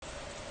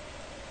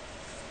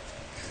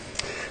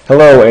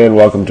Hello and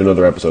welcome to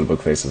another episode of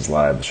Book Faces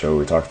Live, the show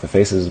where we talk to the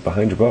faces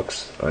behind your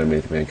books. I'm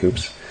Nathan Van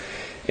Coops,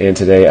 and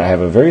today I have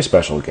a very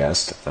special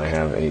guest. I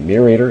have a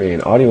narrator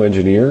and audio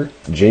engineer,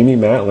 Jamie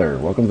Matler.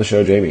 Welcome to the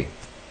show, Jamie.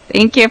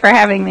 Thank you for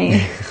having me.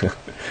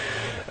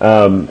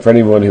 For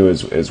anyone who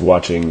is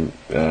watching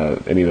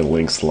any of the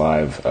links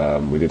live,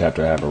 we did have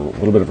to have a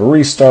little bit of a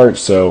restart,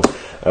 so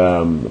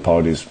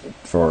apologies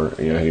for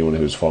anyone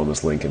who's following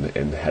this link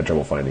and had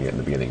trouble finding it in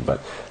the beginning. But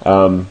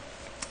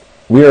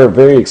we are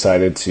very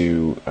excited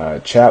to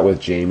chat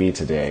with Jamie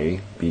today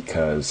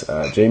because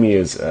Jamie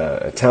is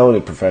a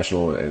talented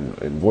professional and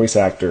voice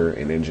actor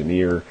and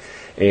engineer,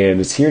 and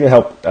is here to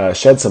help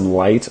shed some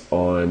light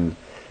on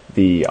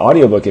the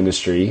audiobook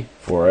industry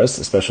for us,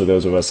 especially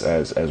those of us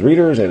as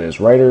readers and as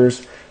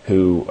writers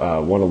who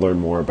want to learn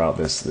more about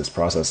this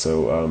process.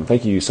 So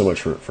thank you so much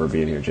for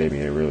being here,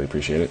 Jamie. I really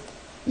appreciate it.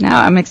 No,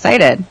 I'm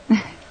excited.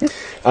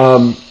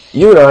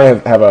 You and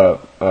I have a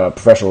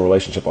professional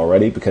relationship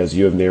already because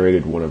you have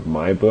narrated one of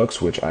my books,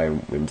 which I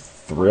am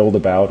thrilled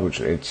about, which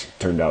it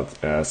turned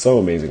out so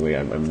amazingly.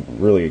 I'm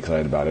really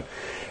excited about it.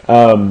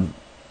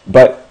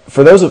 But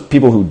for those of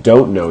people who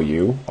don't know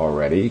you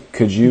already,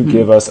 could you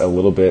give us a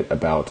little bit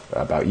about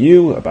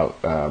you,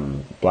 about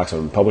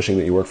Blackstone Publishing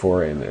that you work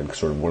for, and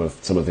sort of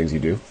some of the things you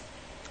do?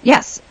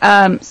 Yes.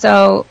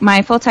 So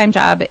my full-time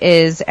job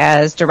is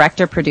as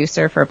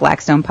director-producer for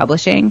Blackstone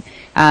Publishing.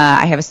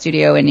 I have a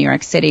studio in New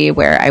York City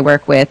where I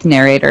work with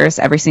narrators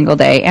every single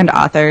day and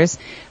authors,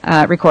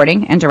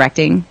 recording and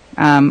directing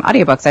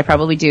audiobooks. I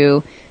probably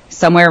do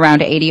somewhere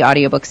around 80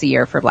 audiobooks a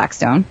year for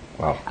Blackstone.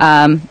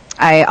 Wow.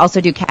 I also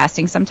do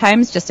casting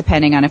sometimes, just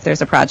depending on if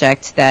there's a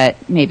project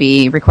that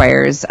maybe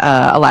requires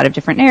a lot of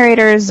different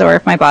narrators, or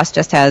if my boss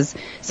just has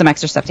some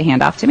extra stuff to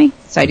hand off to me.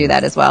 So I do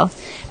that as well.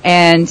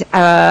 And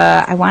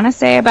I want to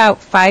say about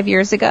 5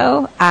 years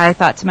ago, I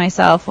thought to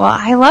myself, well,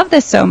 I love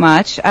this so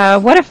much.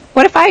 What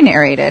if I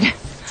narrated?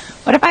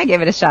 What if I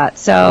gave it a shot?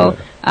 So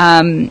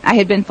I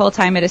had been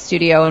full-time at a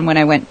studio, and when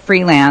I went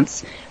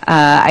freelance,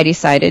 I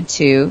decided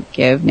to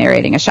give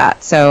narrating a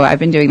shot. So I've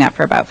been doing that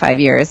for about 5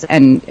 years,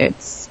 and it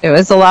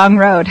was a long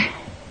road.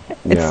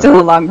 It's still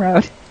a long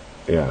road.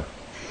 Yeah.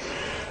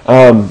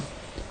 I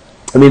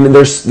mean,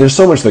 there's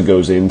so much that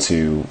goes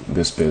into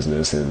this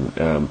business,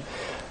 and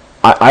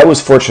I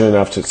was fortunate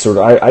enough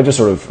to I just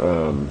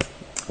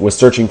was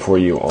searching for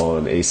you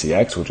on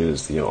ACX, which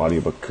is the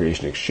Audiobook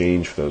Creation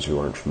Exchange, for those who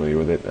aren't familiar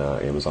with it,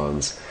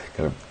 Amazon's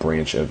kind of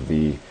branch of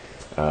the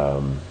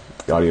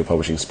audio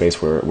publishing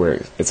space,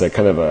 where it's a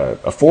kind of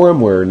a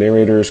forum where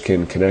narrators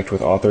can connect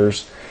with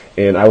authors.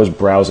 And I was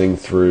browsing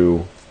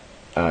through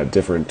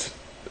different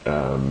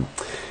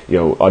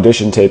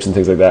audition tapes and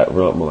things like that.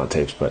 Well, not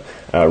tapes, but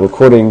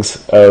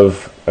recordings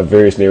of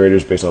various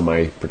narrators based on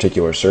my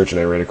particular search,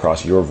 and I ran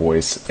across your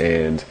voice,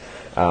 and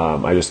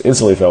I just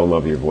instantly fell in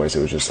love with your voice.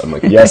 It was just, I'm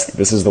like, yes,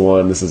 this is the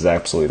one. This is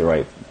absolutely the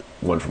right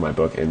one for my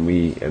book. And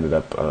we ended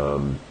up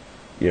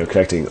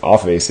connecting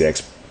off of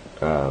ACX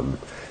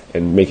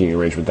and making an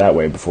arrangement that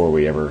way before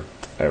we ever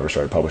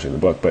started publishing the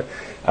book. But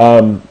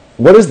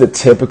what is the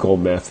typical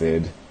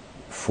method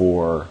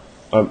for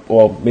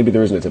well, maybe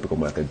there isn't a typical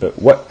method,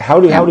 but how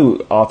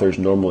do authors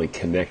normally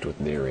connect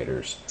with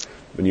narrators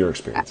in your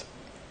experience?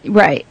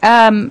 Right.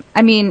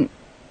 I mean,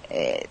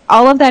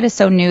 all of that is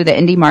so new. The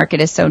indie market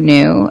is so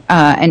new,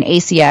 and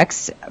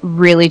ACX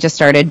really just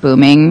started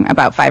booming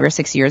about 5 or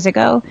 6 years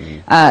ago.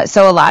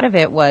 So a lot of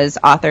it was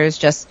authors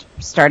just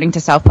starting to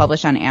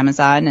self-publish on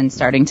Amazon and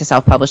starting to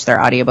self-publish their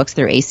audiobooks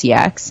through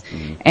ACX.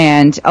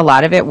 And a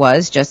lot of it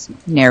was just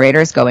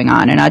narrators going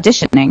on and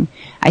auditioning.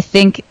 I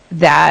think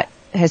that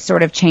has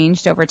sort of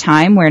changed over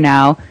time, where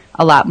now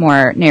a lot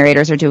more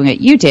narrators are doing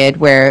what you did,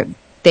 where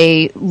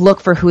they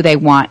look for who they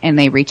want and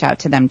they reach out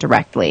to them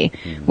directly,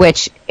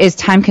 which is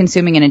time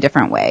consuming in a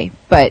different way.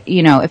 But,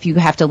 if you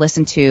have to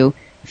listen to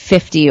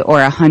 50 or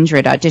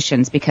 100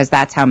 auditions, because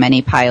that's how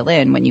many pile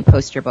in when you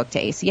post your book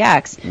to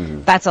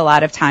ACX, that's a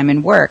lot of time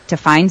and work to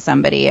find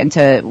somebody and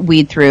to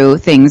weed through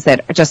things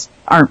that just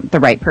aren't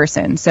the right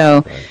person.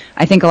 So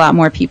I think a lot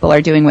more people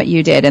are doing what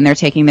you did, and they're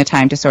taking the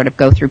time to sort of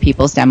go through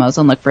people's demos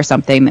and look for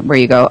something where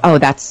you go, oh,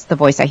 that's the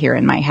voice I hear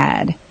in my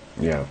head.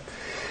 Yeah.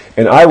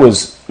 And I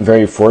was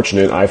very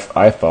fortunate, I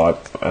thought,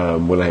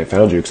 when I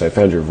found you, because I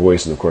found your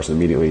voice, and of course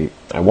immediately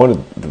I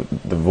wanted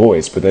the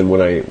voice, but then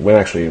when I went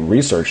actually and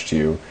researched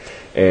you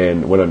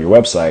and went on your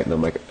website,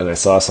 and I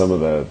saw some of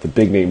the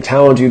big name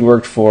talent you'd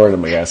worked for,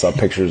 and I saw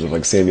pictures of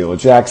like Samuel L.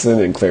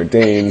 Jackson and Claire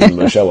Danes and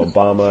Michelle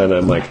Obama, and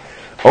I'm like,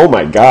 oh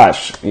my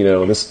gosh,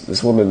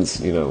 this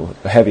woman's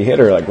a heavy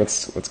hitter, like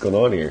what's going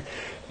on here?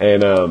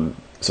 And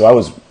so I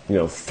was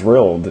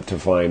thrilled to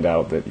find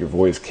out that your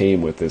voice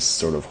came with this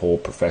sort of whole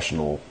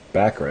professional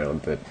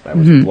background that I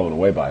was blown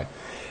away by.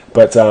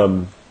 But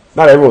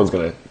not everyone's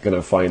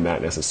gonna find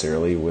that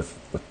necessarily with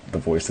the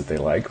voice that they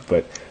like.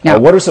 But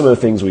what are some of the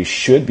things we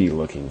should be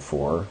looking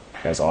for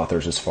as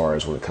authors, as far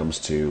as when it comes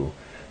to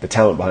the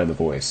talent behind the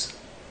voice?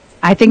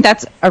 I think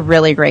that's a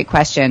really great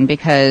question,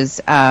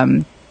 because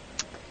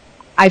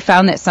I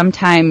found that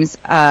sometimes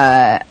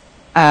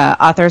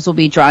authors will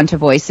be drawn to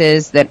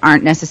voices that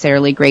aren't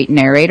necessarily great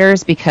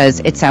narrators because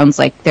it sounds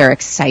like they're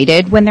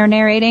excited when they're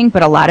narrating,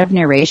 but a lot of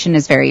narration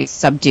is very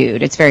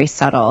subdued. It's very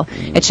subtle.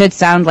 It should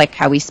sound like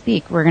how we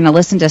speak. We're going to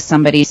listen to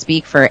somebody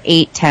speak for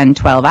 8, 10,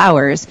 12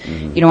 hours.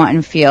 You don't want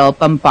to feel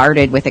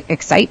bombarded with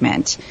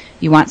excitement.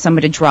 You want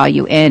someone to draw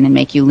you in and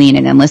make you lean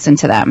in and listen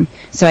to them.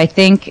 So I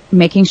think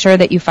making sure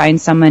that you find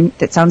someone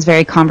that sounds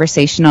very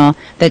conversational,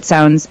 that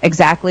sounds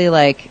exactly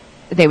like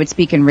they would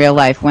speak in real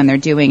life when they're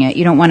doing it.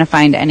 You don't want to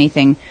find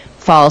anything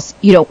false.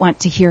 You don't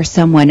want to hear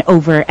someone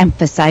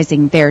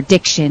overemphasizing their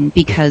diction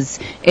because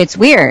it's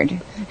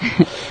weird.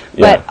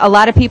 But a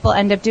lot of people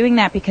end up doing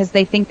that because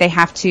they think they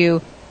have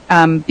to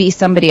be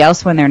somebody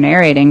else when they're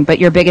narrating, but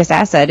your biggest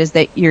asset is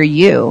that you're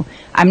you.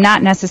 I'm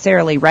not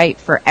necessarily right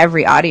for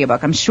every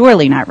audiobook. I'm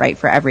surely not right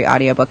for every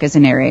audiobook as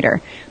a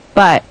narrator,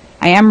 but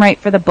I am right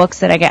for the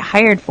books that I get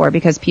hired for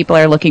because people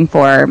are looking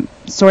for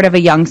sort of a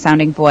young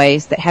sounding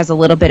voice that has a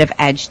little bit of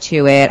edge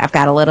to it. I've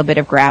got a little bit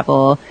of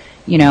gravel.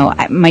 You know,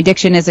 my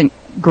diction isn't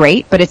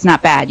great, but it's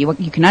not bad. You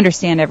can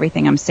understand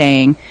everything I'm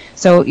saying.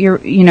 So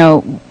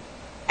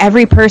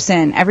every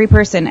person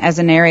as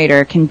a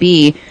narrator can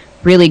be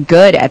really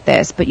good at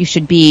this, but you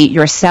should be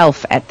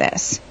yourself at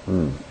this.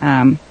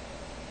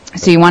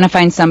 So you want to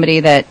find somebody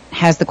that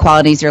has the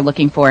qualities you're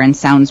looking for and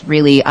sounds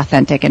really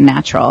authentic and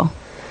natural.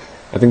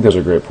 I think those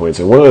are great points.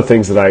 And one of the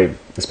things that I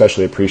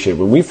especially appreciate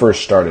when we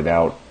first started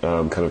out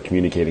kind of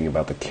communicating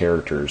about the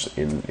characters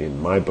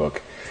in my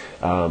book,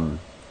 we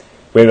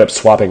ended up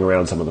swapping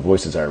around some of the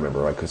voices, I remember.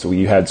 Right? So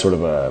you had sort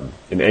of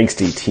an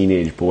angsty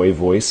teenage boy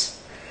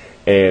voice,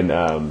 and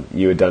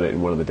you had done it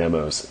in one of the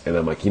demos. And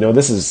I'm like,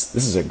 this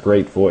is a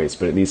great voice,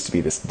 but it needs to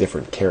be this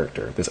different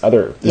character. This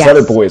other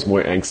boy is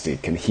more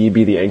angsty. Can he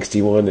be the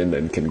angsty one? And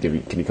then can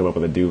you come up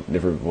with a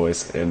different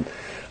voice? And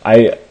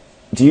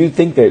do you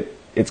think that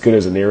it's good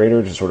as a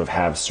narrator to sort of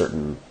have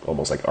certain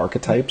almost like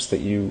archetypes that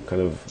you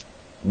kind of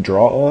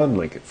draw on,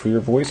 like for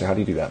your voice, or how do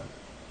you do that?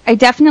 I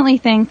definitely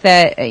think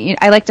that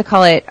I like to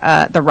call it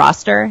the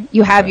roster.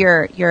 You have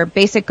your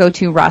basic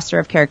go-to roster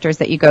of characters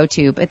that you go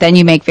to, but then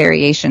you make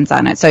variations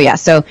on it. So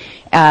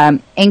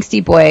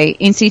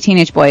angsty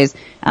teenage boys.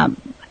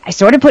 I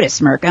sort of put a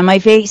smirk on my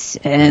face,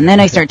 and then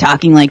I start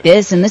talking like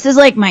this, and this is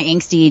like my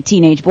angsty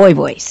teenage boy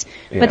voice.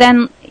 Yeah. But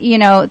then,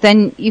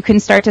 then you can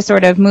start to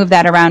sort of move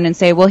that around and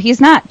say, well, he's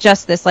not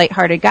just this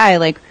lighthearted guy.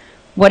 Like,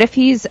 what if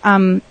he's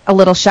a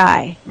little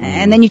shy?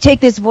 And then you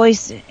take this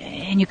voice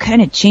and you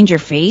kind of change your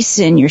face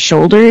and your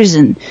shoulders,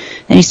 and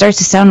then he starts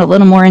to sound a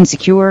little more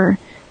insecure.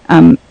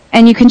 And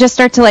you can just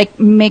start to like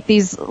make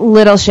these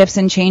little shifts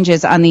and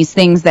changes on these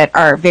things that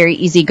are very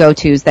easy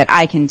go-tos that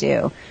I can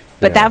do.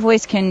 But that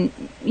voice can,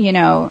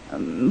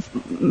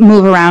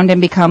 move around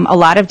and become a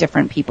lot of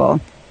different people.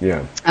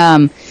 Yeah.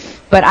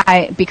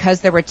 But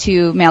because there were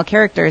 2 male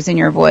characters in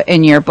your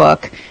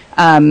book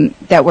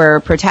that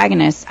were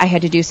protagonists, I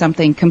had to do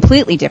something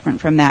completely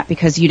different from that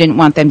because you didn't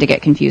want them to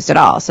get confused at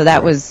all. So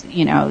that was,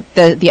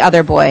 the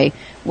other boy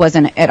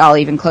wasn't at all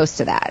even close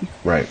to that.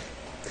 Right.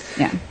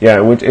 Yeah. Yeah,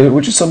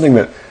 which is something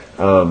that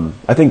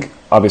I think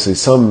obviously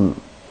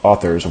some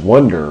authors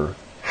wonder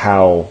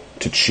how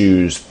to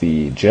choose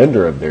the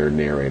gender of their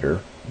narrator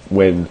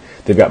when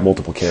they've got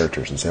multiple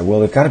characters and say, well,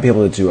 they've got to be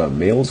able to do a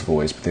male's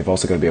voice, but they've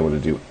also got to be able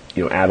to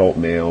do, adult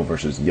male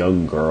versus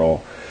young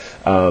girl.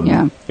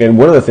 And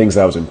one of the things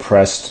that I was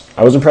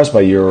impressed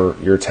by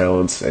your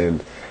talents,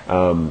 and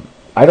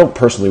I don't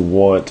personally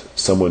want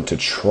someone to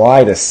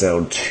try to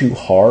sound too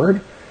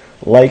hard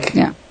like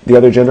the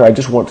other gender. I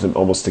just want them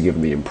almost to give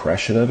them the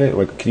impression of it.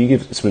 Like, can you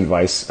give some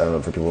advice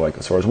for people like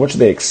as far as what should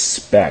they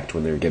expect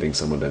when they're getting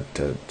someone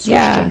to switch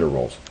gender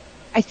roles?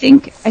 I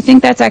think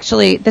that's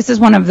actually, this is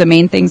one of the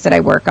main things that I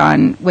work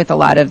on with a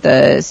lot of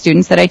the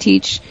students that I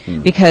teach,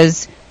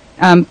 because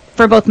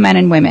for both men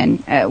and women,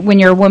 when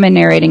you're a woman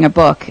narrating a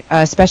book,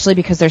 especially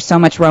because there's so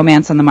much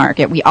romance on the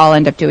market, we all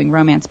end up doing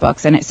romance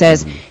books, and it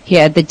says he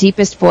had the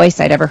deepest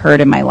voice I'd ever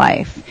heard in my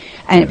life.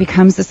 And it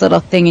becomes this little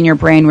thing in your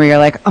brain where you're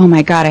like, oh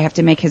my God, I have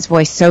to make his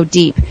voice so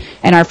deep.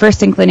 And our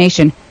first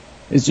inclination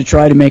is to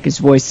try to make his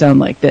voice sound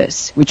like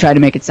this. We try to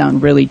make it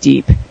sound really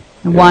deep.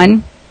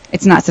 One,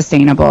 it's not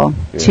sustainable.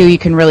 2, you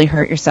can really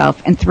hurt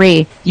yourself. And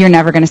 3, you're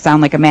never going to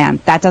sound like a man.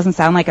 That doesn't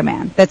sound like a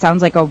man. That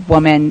sounds like a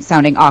woman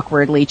sounding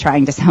awkwardly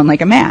trying to sound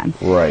like a man.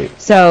 Right.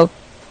 So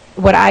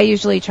what I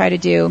usually try to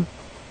do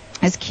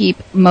is keep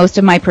most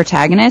of my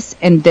protagonists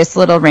in this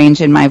little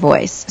range in my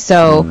voice.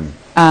 So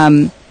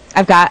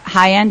I've got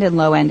high end and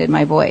low end in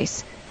my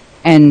voice.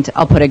 And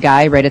I'll put a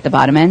guy right at the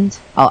bottom end.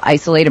 I'll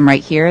isolate him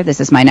right here. This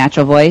is my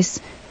natural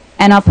voice.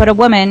 And I'll put a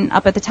woman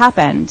up at the top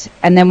end.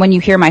 And then when you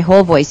hear my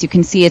whole voice, you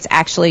can see it's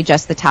actually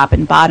just the top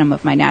and bottom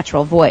of my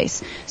natural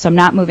voice. So I'm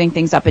not moving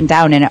things up and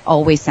down, and it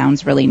always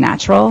sounds really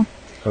natural.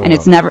 And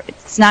it's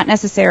not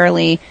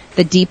necessarily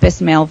the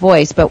deepest male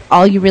voice, but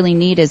all you really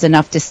need is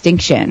enough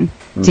distinction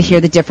to hear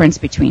the difference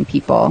between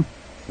people.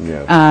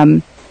 Yeah.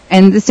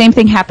 And the same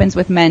thing happens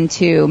with men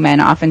too. Men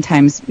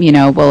oftentimes,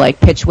 will like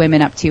pitch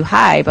women up too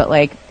high, but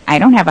like I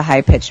don't have a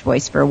high pitched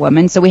voice for a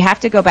woman. So we have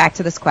to go back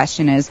to this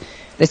question of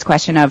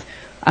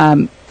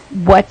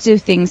what do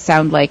things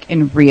sound like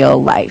in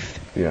real life?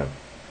 Yeah.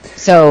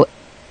 So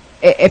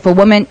if a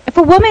woman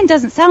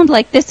doesn't sound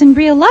like this in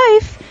real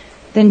life,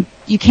 then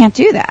you can't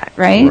do that,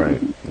 right?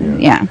 Right.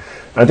 Yeah.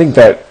 I think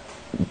that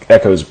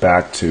echoes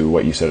back to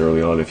what you said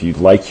early on. If you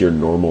like your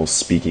normal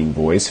speaking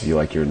voice, if you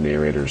like your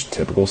narrator's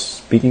typical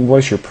speaking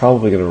voice, you're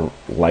probably going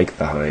to like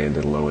the high end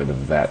and low end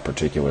of that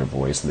particular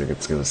voice, and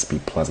it's going to be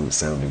pleasant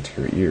sounding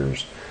to your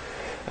ears.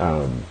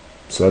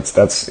 So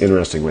that's an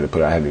interesting way to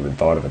put it. I hadn't even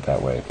thought of it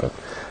that way, but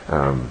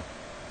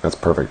that's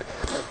perfect.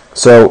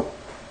 So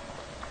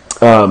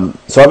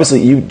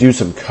obviously you do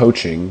some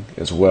coaching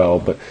as well,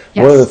 but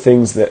yes. One of the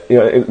things that,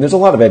 there's a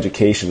lot of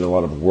education and a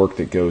lot of work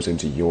that goes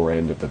into your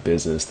end of the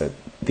business that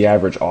the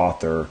average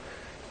author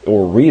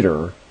or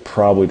reader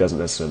probably doesn't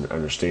necessarily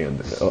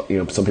understand.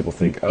 Some people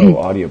think,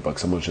 audiobook,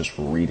 someone's just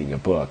reading a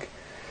book.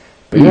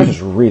 But you're not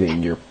just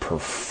reading, you're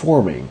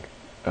performing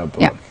a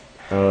book. Yeah.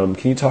 Can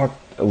you talk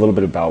a little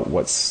bit about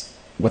what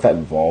that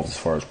involves as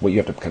far as what you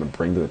have to kind of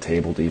bring to the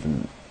table to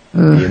even be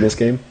in this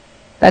game?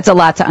 That's a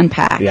lot to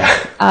unpack.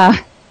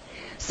 Yeah.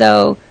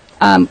 So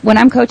when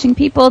I'm coaching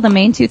people, the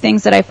main two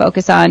things that I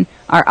focus on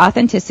are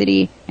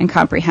authenticity and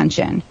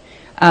comprehension.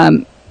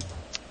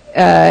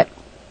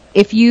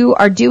 If you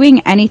are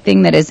doing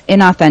anything that is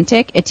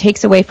inauthentic, it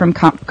takes away from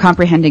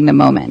comprehending the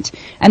moment.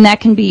 And that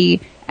can be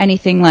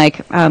anything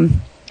like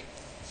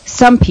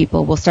some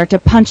people will start to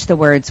punch the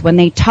words when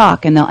they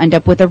talk, and they'll end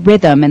up with a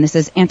rhythm, and this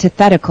is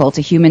antithetical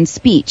to human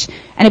speech.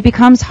 And it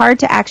becomes hard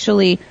to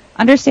actually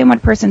understand what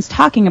a person's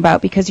talking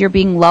about because you're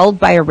being lulled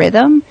by a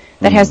rhythm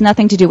that has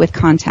nothing to do with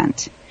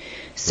content.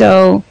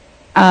 So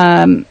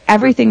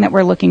everything that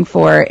we're looking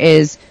for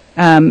is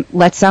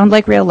let's sound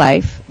like real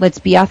life. Let's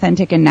be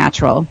authentic and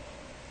natural.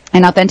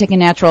 And authentic and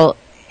natural,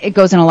 it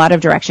goes in a lot of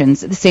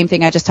directions. The same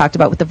thing I just talked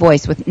about with the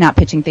voice, with not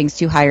pitching things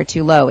too high or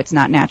too low. It's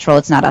not natural.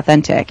 It's not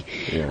authentic.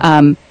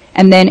 Yeah.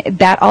 And then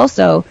that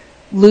also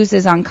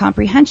loses on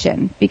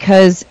comprehension,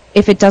 because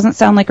if it doesn't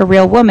sound like a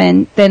real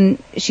woman, then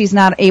she's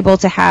not able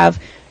to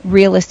have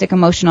realistic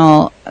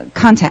emotional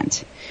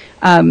content.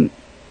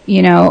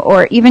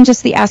 Or even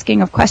just the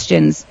asking of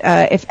questions.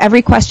 If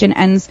every question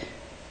ends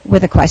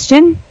with a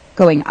question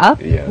going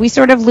up, we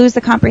sort of lose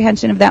the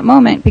comprehension of that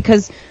moment,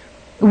 because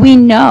we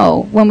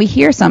know when we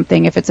hear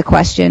something if it's a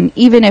question,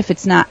 even if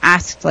it's not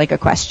asked like a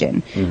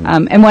question.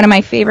 Mm-hmm. And one of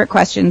my favorite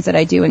questions that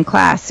I do in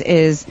class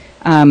is,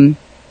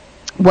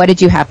 what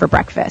did you have for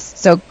breakfast?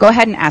 So go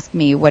ahead and ask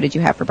me, what did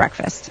you have for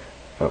breakfast?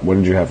 What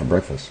did you have for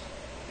breakfast?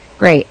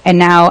 Great. And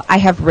now I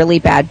have really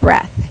bad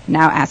breath.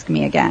 Now ask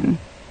me again.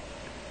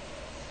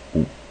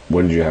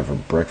 What did you have for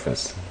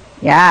breakfast?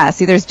 Yeah,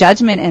 see, there's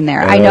judgment in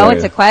there. I know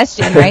it's a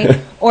question,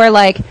 right? Or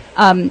like,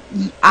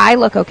 I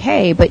look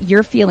okay, but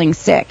you're feeling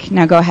sick.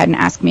 Now go ahead and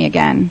ask me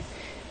again.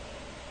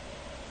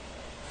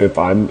 If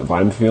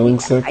I'm feeling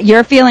sick?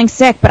 You're feeling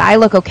sick, but I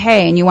look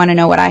okay, and you want to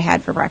know what I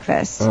had for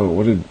breakfast. Oh,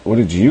 what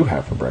did you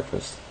have for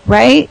breakfast?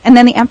 Right? And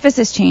then the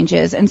emphasis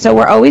changes. And so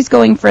we're always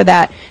going for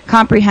that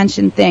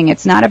comprehension thing.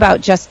 It's not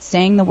about just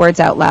saying the words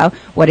out loud.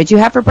 What did you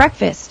have for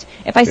breakfast?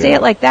 If I say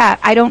it like that,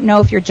 I don't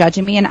know if you're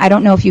judging me, and I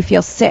don't know if you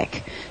feel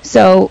sick.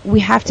 So we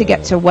have to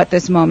get to what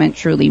this moment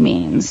truly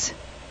means.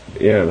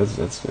 Yeah,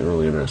 that's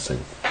really interesting.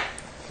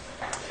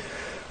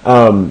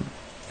 And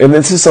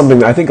this is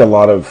something I think a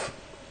lot of,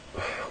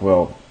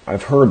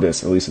 I've heard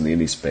this, at least in the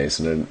indie space,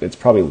 and it's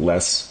probably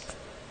less,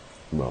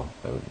 I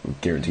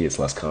guarantee it's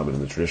less common in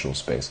the traditional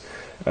space,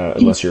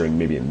 unless you're in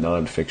maybe a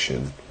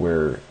nonfiction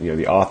where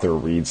the author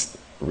reads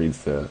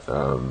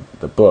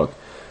the book.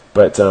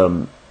 But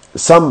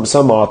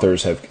some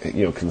authors have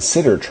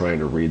considered trying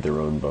to read their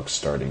own books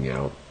starting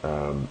out,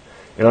 and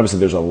obviously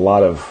there's a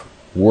lot of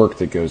work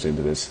that goes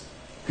into this.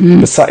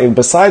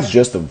 Besides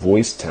just the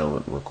voice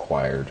talent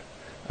required,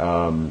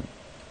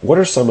 what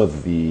are some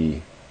of the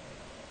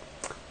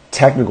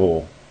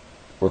technical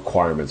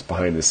requirements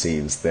behind the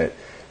scenes that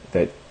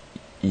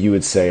you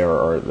would say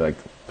are like,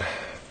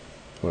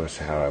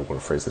 how I want to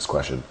phrase this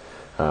question?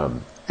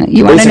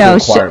 You want to know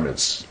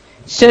requirements.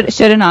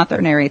 Should an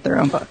author narrate their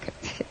own book?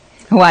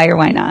 Why or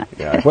why not?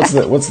 Yeah. What's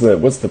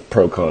the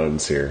pro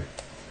cons here?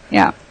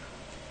 Yeah.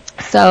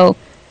 So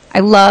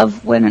I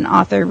love when an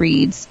author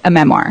reads a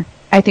memoir.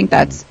 I think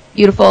that's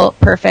beautiful,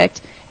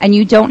 perfect, and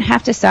you don't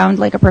have to sound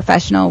like a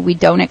professional. We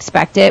don't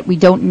expect it. We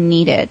don't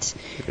need it.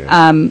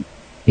 Yeah.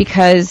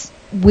 Because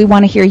we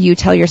want to hear you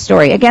tell your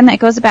story. Again, that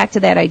goes back to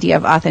that idea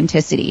of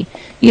authenticity.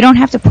 You don't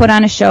have to put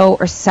on a show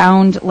or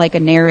sound like a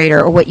narrator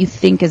or what you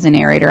think is a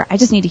narrator. I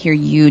just need to hear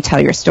you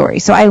tell your story.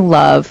 So I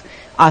love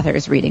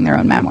authors reading their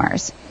own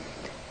memoirs.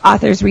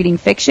 Authors reading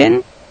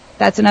fiction,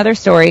 that's another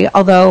story,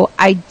 although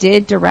I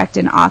did direct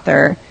an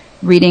author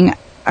reading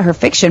her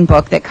fiction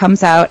book that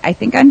comes out, I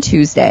think, on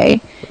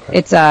Tuesday.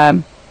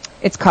 Okay.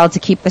 It's called To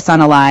Keep the Sun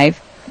Alive,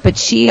 but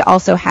she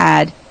also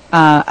had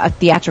a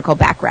theatrical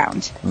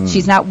background.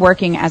 She's not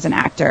working as an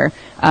actor,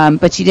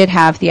 but she did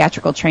have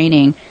theatrical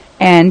training,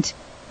 and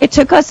it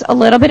took us a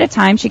little bit of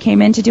time. She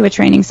came in to do a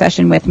training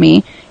session with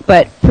me,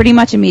 but pretty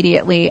much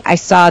immediately I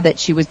saw that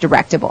she was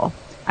directable.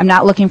 I'm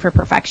not looking for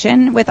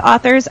perfection with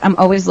authors. I'm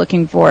always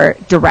looking for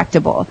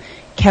directable.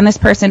 can this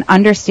person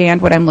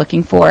understand what I'm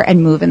looking for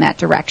and move in that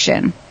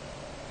direction?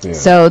 Yeah.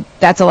 So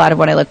that's a lot of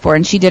what I look for,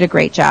 and she did a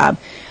great job.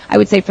 I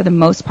would say for the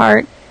most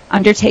part,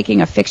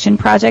 undertaking a fiction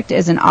project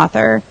as an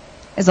author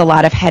is a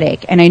lot of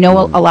headache. And I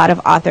know a lot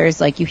of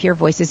authors, like, you hear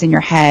voices in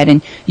your head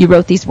and you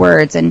wrote these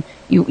words and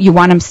you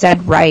want them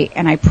said right.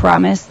 And I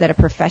promise that a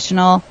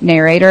professional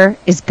narrator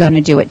is going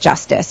to do it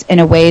justice in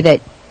a way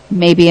that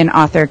maybe an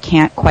author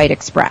can't quite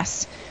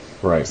express.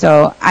 Right.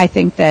 So I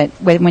think that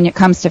when it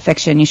comes to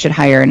fiction, you should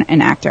hire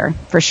an actor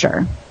for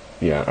sure.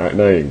 Yeah,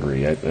 I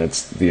agree.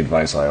 That's the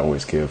advice I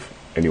always give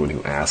anyone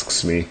who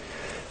asks me.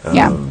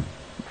 And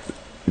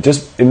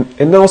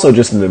also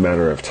just in the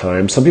matter of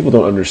time. Some people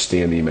don't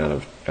understand the amount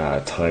of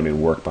time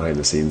and work behind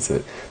the scenes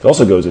that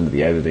also goes into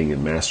the editing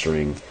and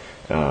mastering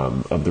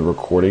of the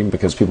recording,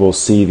 because people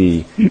see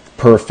the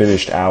per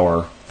finished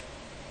hour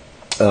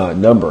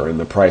number and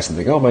the price and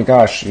think, oh my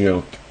gosh,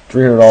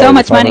 $300, so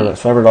much money,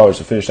 $500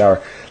 a finished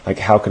hour. Like,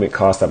 how can it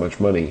cost that much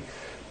money?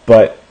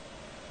 But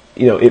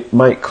it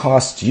might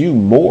cost you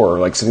more,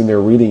 like sitting there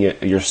reading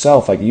it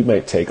yourself. Like, you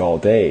might take all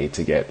day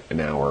to get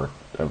an hour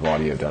of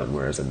audio done,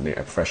 whereas a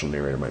professional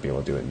narrator might be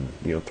able to do it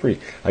in 3.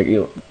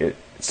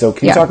 So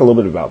can you talk a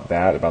little bit about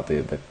that, about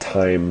the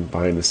time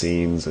behind the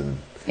scenes and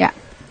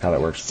how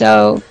that works?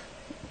 So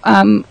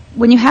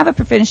when you have a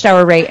per finished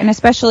hour rate, and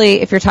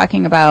especially if you're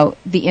talking about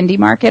the indie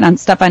market on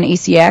stuff on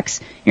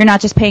ACX, you're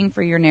not just paying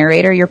for your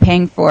narrator, you're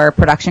paying for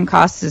production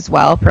costs as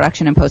well,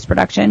 production and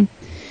post-production.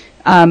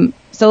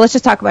 So let's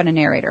just talk about a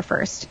narrator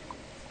first.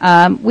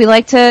 We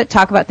like to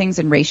talk about things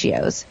in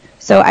ratios.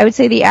 So I would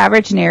say the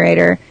average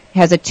narrator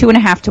has a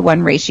 2.5 to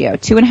 1 ratio,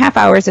 2.5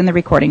 hours in the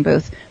recording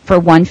booth for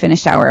 1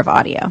 finished hour of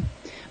audio.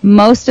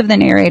 Most of the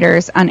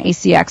narrators on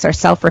ACX are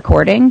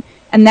self-recording,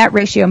 and that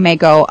ratio may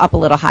go up a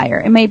little higher.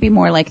 It may be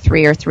more like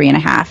 3 or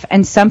 3.5.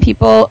 And some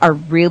people are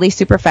really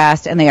super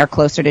fast, and they are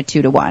closer to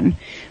 2 to 1.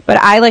 But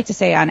I like to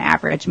say on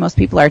average, most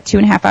people are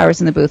 2.5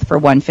 hours in the booth for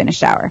 1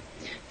 finished hour.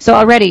 So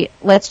already,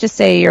 let's just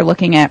say you're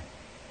looking at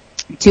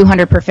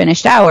 $200 per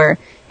finished hour.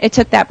 It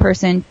took that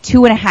person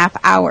 2.5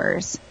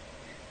 hours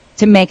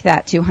to make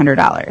that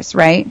 $200,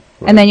 right?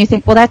 And then you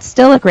think, well, that's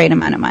still a great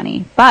amount of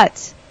money.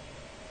 But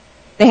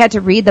they had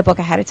to read the book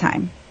ahead of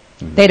time.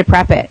 They had to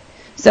prep it.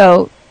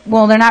 So,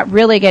 well, they're not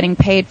really getting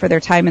paid for their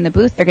time in the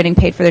booth. They're getting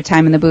paid for their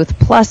time in the booth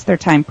plus their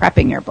time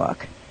prepping your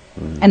book.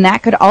 And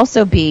that could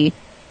also be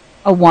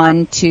a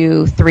 1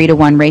 to 3 to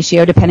 1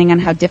 ratio, depending on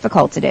how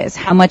difficult it is.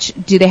 How much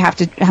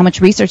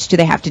research do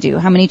they have to do?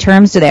 How many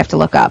terms do they have to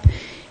look up?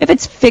 If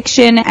it's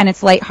fiction and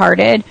it's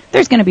lighthearted,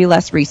 there's going to be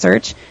less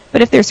research.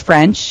 But if there's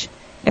French,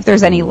 if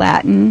there's any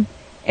Latin,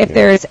 if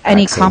there's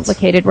any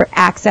complicated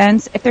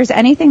accents, if there's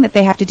anything that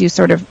they have to do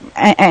sort of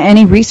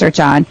any research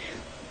on,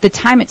 the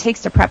time it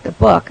takes to prep the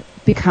book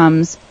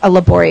becomes a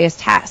laborious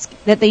task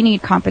that they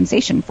need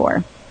compensation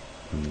for.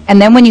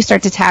 And then when you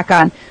start to tack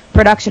on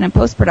production and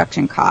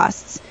post-production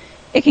costs,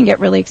 it can get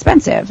really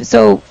expensive.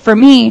 So for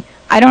me,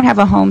 I don't have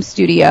a home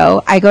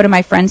studio. I go to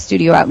my friend's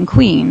studio out in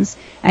Queens,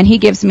 and he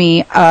gives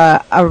me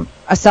a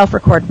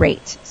self-record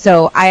rate.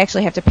 So I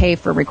actually have to pay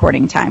for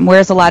recording time,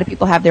 whereas a lot of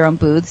people have their own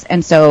booths,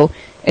 and so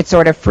it's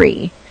sort of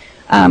free.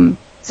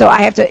 So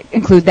I have to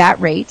include that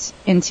rate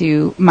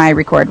into my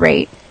record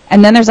rate.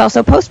 And then there's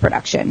also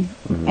post-production.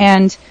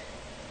 And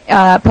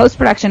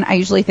post-production I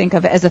usually think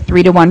of as a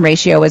 3 to 1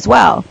 ratio as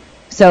well.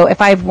 So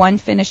if I have 1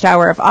 finished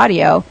hour of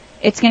audio,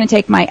 it's going to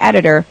take my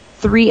editor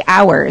 3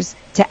 hours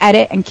to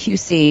edit and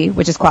QC,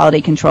 which is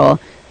quality control,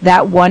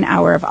 that 1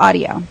 hour of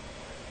audio.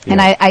 Yeah.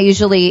 And I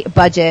usually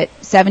budget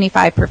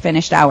 $75 per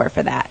finished hour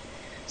for that.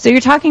 So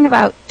you're talking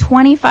about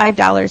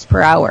 $25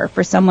 per hour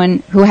for someone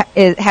who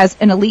has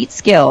an elite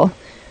skill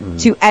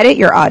to edit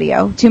your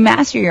audio, to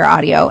master your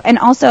audio, and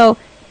also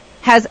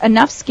has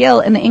enough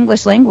skill in the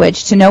English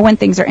language to know when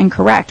things are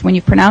incorrect, when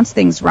you pronounce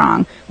things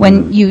wrong,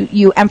 when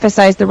you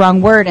emphasize the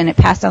wrong word and it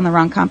passed on the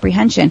wrong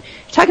comprehension.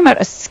 You're talking about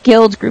a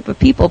skilled group of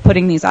people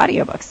putting these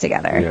audiobooks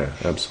together.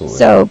 Yeah, absolutely.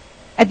 So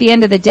at the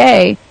end of the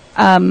day,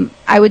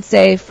 I would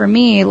say for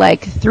me,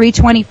 like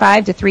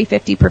 $325 to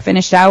 $350 per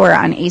finished hour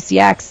on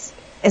ACX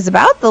is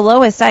about the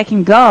lowest I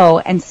can go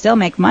and still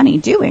make money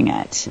doing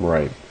it.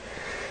 Right.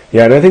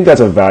 Yeah, and I think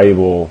that's a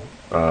valuable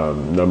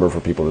number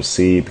for people to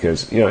see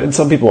because, and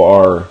some people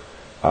are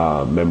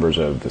members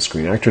of the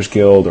Screen Actors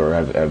Guild or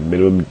have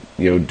minimum,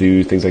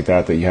 dues, things like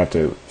that you have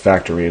to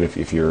factor in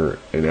if you're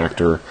an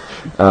actor.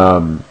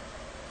 And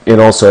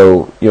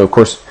also, of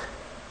course,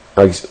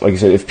 like you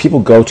said, if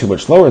people go too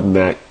much lower than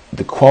that,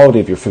 the quality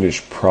of your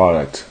finished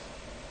product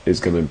is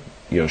going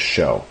to,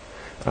 show.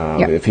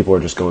 If people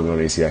are just going on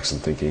ACX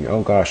and thinking,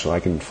 oh gosh, well,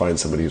 I can find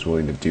somebody who's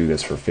willing to do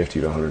this for $50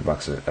 to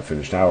 $100 a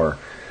finished hour,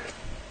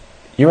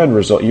 your end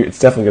result, it's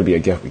definitely going to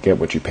be a get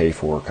what you pay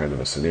for kind of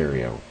a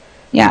scenario.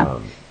 Yeah.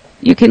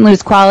 You can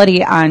lose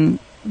quality on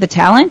the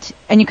talent,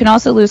 and you can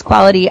also lose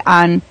quality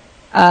on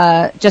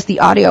just the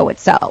audio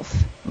itself.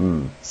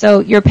 So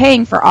you're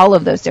paying for all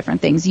of those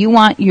different things. You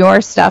want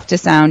your stuff to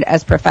sound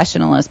as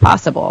professional as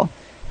possible.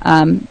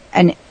 And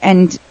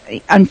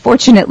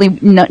unfortunately,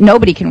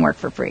 nobody can work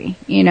for free,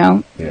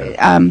 Yeah.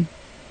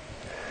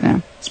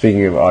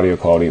 Speaking of audio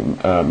quality,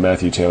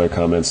 Matthew Taylor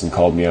comments and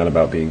called me out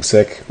about being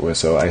sick.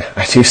 So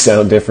I do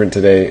sound different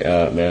today,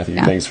 Matthew.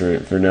 Yeah. Thanks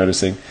for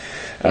noticing.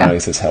 He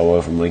says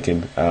hello from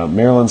Lincoln.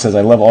 Marilyn says,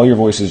 I love all your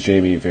voices,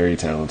 Jamie. Very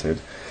talented.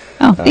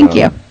 Oh, thank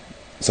you.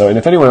 So, and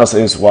if anyone else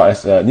is,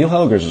 Neil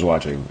Helgers is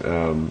watching.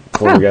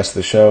 Former guest of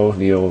the show.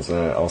 Neil's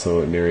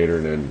also a narrator.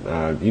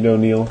 And you know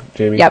Neil,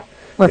 Jamie? Yep,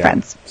 we're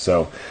friends.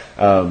 So,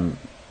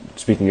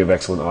 speaking of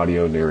excellent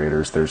audio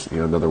narrators, there's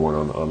another one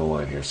on the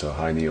line here. So,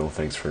 hi Neil,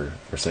 thanks for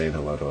saying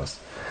hello to us.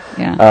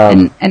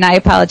 Yeah, and I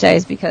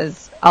apologize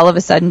because all of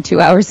a sudden 2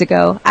 hours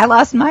ago I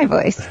lost my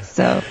voice.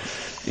 So.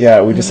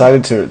 Yeah, we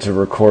decided to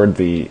record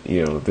the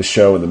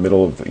show in the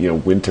middle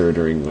of winter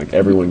during like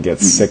everyone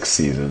gets sick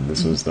season.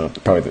 This was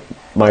probably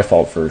my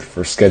fault for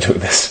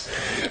scheduling this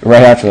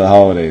right after the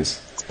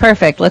holidays. It's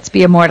perfect. Let's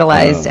be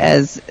immortalized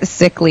as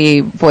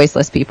sickly,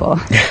 voiceless people.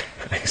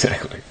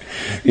 Exactly.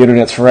 The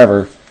internet's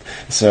forever.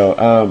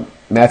 So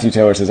Matthew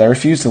Taylor says, I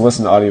refuse to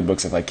listen to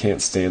audiobooks if I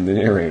can't stand the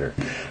narrator.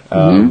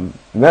 And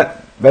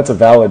that's a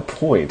valid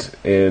point.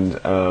 And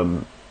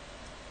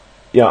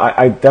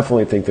I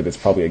definitely think that it's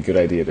probably a good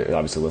idea to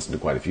obviously listen to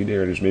quite a few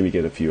narrators, maybe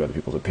get a few other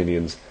people's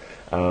opinions.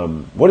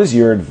 What is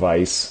your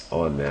advice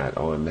on that,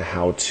 on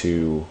how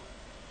to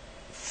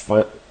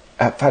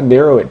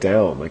narrow it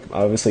down? Like,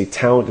 obviously,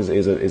 talent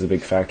is a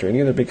big factor.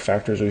 Any other big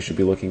factors we should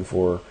be looking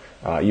for?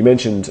 You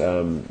mentioned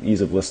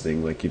ease of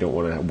listening, like you don't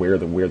want to wear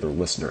the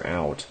listener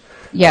out.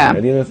 Yeah.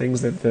 Any other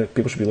things that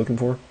people should be looking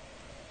for?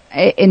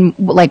 In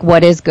like,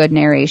 what is good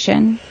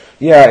narration?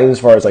 Yeah, as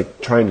far as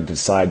like trying to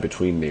decide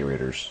between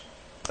narrators.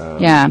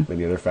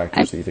 Any other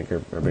factors that you think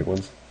are big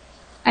ones?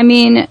 I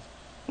mean,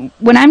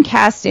 when I'm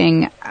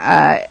casting,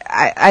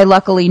 I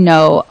luckily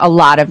know a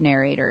lot of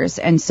narrators.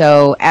 And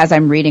so as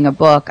I'm reading a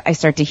book, I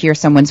start to hear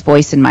someone's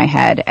voice in my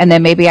head. And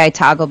then maybe I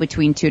toggle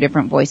between two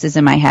different voices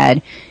in my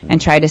head and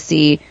try to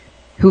see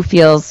who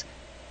feels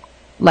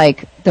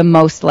like the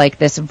most like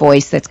this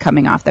voice that's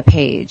coming off the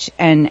page.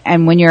 And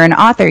when you're an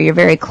author, you're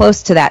very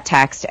close to that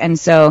text. And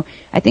so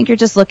I think you're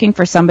just looking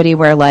for somebody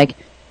where like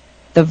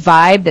the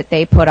vibe that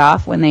they put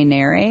off when they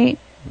narrate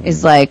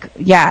is like,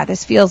 yeah,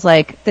 this feels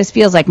like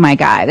my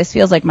guy. This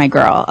feels like my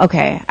girl.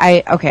 Okay,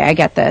 I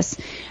get this.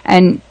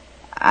 And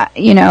I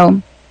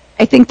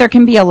think there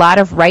can be a lot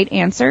of right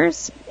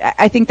answers.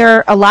 I think there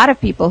are a lot of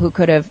people who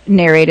could have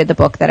narrated the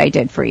book that I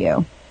did for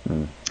you.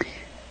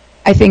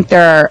 I think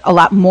there are a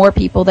lot more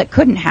people that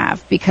couldn't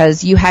have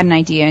because you had an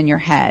idea in your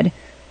head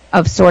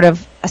of sort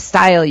of a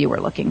style you were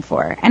looking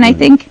for. And I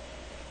think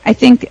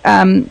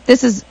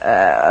this is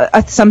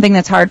something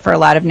that's hard for a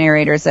lot of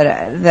narrators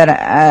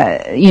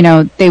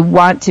that they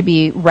want to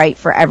be right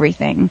for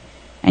everything,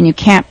 and you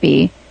can't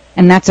be,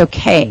 and that's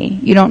okay.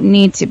 You don't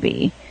need to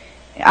be.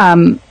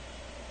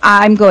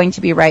 I'm going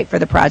to be right for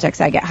the projects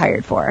I get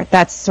hired for.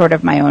 That's sort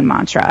of my own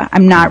mantra.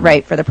 I'm not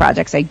right for the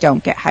projects I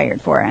don't get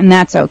hired for, and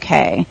that's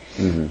okay.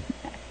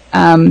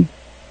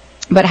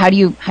 But how do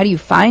you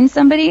find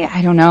somebody?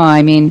 I don't know.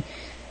 I mean,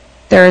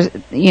 there's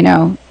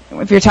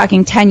if you're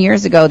talking 10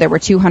 years ago, there were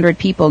 200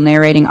 people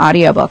narrating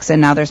audiobooks,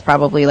 and now there's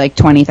probably like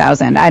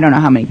 20,000. I don't know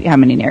how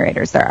many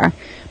narrators there are,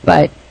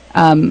 but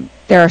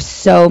there are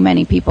so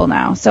many people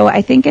now. So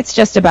I think it's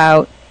just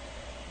about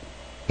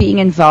being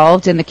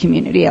involved in the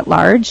community at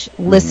large,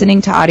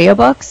 listening to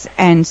audiobooks,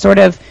 and sort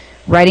of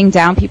writing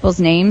down people's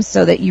names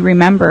so that you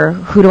remember,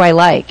 who do I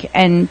like?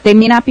 And they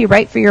may not be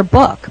right for your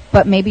book,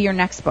 but maybe your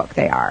next book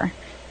they are.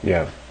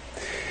 Yeah.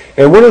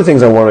 And one of the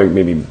things I want to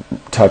maybe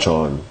touch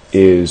on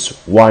is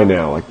why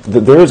now? Like,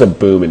 there is a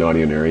boom in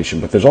audio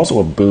narration, but there's also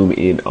a boom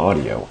in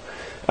audio.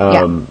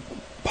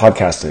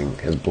 Podcasting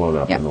has blown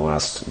up in the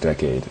last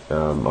decade.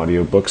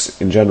 Audiobooks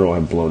in general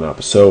have blown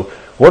up. So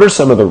what are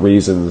some of the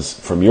reasons,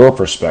 from your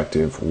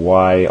perspective,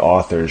 why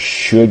authors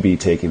should be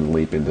taking the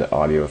leap into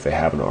audio if they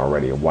haven't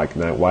already?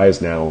 Why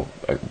is now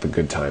the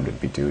good time to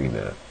be doing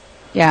that?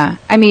 Yeah.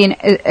 I mean,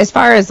 as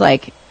far as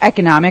like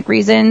economic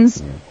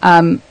reasons,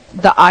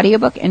 the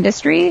audiobook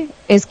industry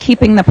is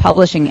keeping the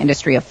publishing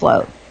industry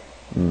afloat.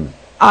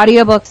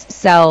 Audiobooks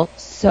sell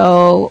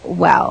so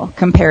well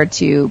compared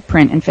to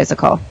print and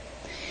physical.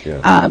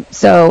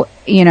 So,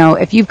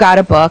 if you've got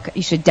a book,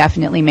 you should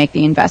definitely make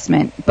the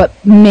investment,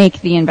 but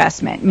make the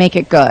investment, make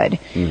it good.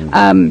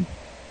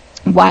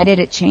 Why did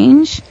it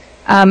change?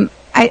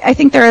 I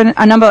think there are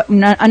a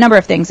number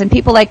of things, and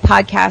people like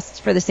podcasts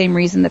for the same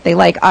reason that they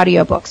like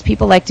audiobooks.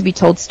 People like to be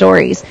told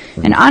stories.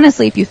 And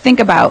honestly, if you think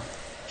about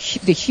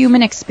the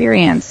human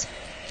experience,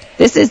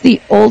 this is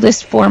the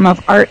oldest form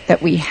of art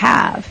that we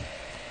have,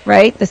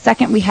 right? The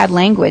second we had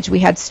language, we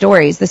had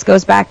stories. This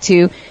goes back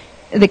to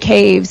the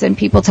caves and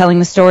people telling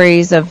the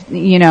stories of,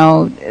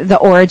 the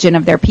origin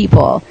of their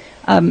people.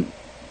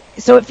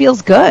 So it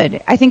feels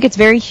good. I think it's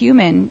very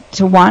human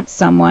to want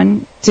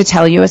someone to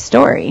tell you a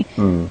story.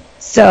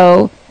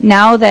 So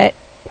now that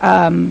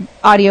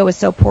audio is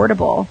so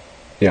portable,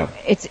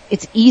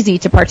 it's easy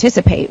to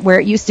participate, where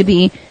it used to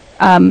be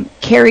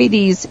carry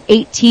these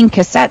 18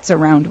 cassettes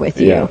around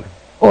with you,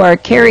 or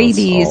carry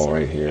these all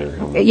right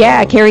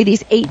here. Carry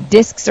these 8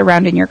 discs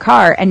around in your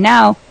car, and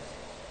now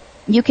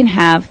you can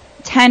have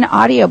 10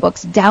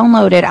 audiobooks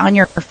downloaded on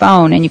your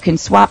phone, and you can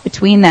swap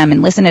between them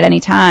and listen at any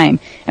time.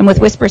 And with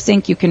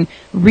WhisperSync, you can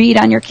read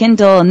on your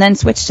Kindle and then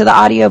switch to the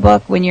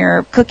audiobook when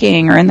you're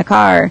cooking or in the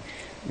car.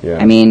 Yeah.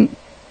 I mean,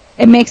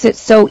 it makes it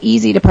so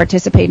easy to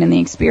participate in the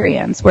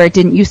experience, where it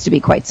didn't used to be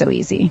quite so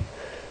easy.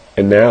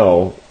 And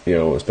now,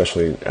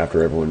 especially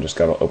after everyone just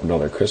got to open all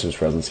their Christmas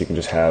presents, you can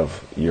just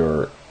have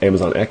your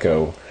Amazon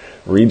Echo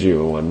read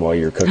you one while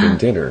you're cooking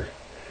dinner.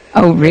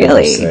 Oh,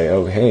 really? Say,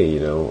 oh,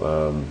 hey,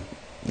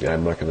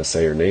 I'm not going to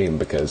say her name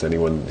because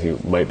anyone who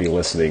might be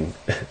listening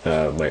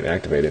might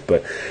activate it.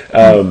 But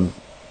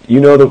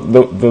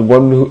the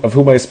one of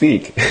whom I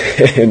speak,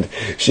 and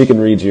she can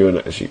read you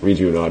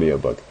an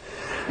audiobook.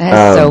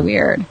 That's so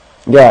weird.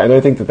 Yeah, and I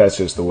think that's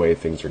just the way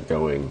things are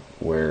going,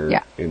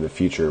 where in the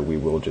future we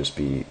will just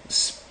be,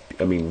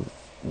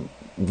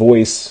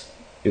 voice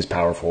is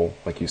powerful,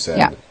 like you said.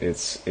 Yeah.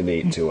 It's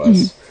innate to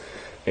us.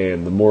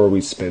 And the more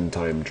we spend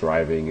time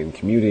driving and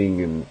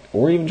commuting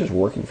or even just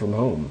working from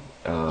home,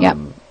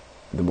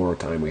 the more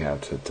time we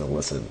have to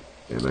listen.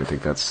 And I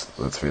think that's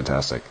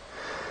fantastic.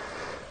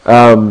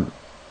 One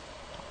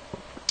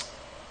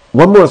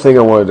more thing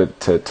I wanted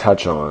to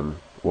touch on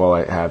while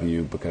I have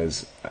you,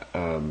 because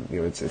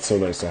it's so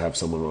nice to have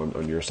someone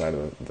on your side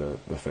of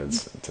the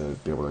fence to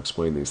be able to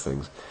explain these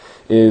things,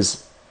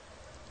 is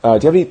do you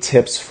have any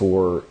tips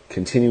for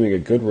continuing a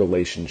good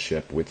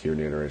relationship with your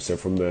narrator? So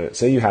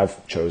say you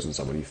have chosen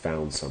someone, you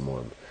found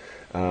someone,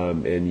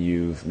 and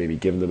you've maybe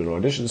given them an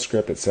audition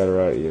script,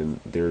 etc., and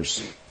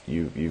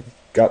you've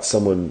got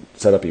someone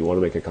set up you want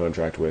to make a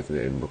contract with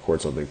and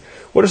record something.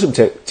 What are some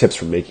tips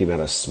for making that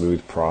a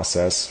smooth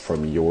process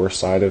from your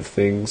side of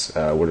things?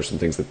 What are some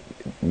things that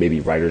maybe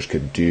writers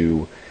could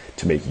do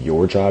to make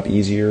your job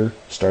easier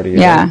starting out?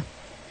 Yeah.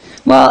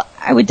 Well,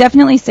 I would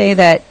definitely say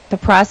that the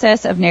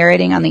process of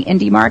narrating on the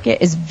indie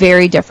market is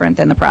very different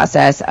than the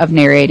process of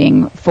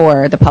narrating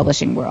for the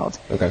publishing world.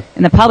 Okay.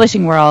 In the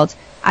publishing world,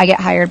 I get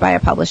hired by a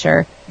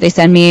publisher. They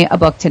send me a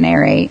book to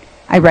narrate.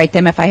 I write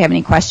them if I have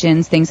any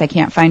questions, things I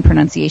can't find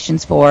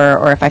pronunciations for,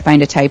 or if I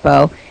find a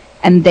typo.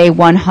 And they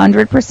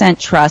 100%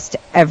 trust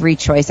every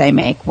choice I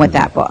make with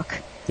that book.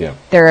 Yeah.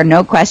 There are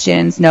no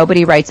questions.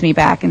 Nobody writes me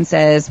back and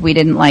says, we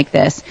didn't like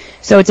this.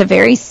 So it's a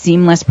very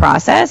seamless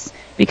process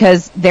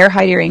because they're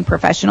hiring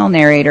professional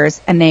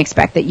narrators and they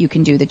expect that you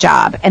can do the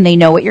job and they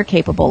know what you're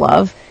capable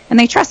of and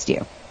they trust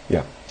you.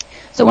 Yeah.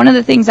 So one of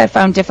the things I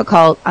found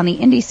difficult on the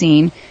indie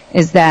scene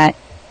is that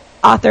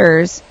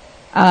authors,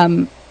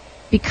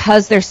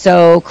 because they're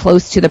so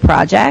close to the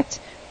project,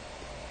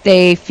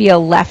 they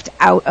feel left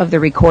out of the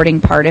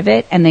recording part of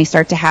it, and they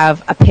start to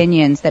have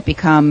opinions that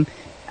become,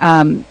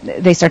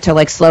 they start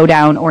to slow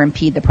down or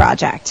impede the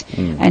project.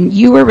 And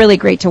you were really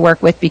great to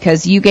work with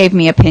because you gave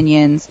me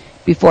opinions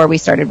before we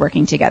started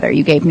working together.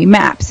 You gave me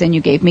maps and you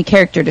gave me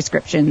character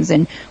descriptions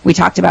and we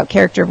talked about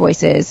character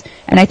voices.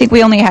 And I think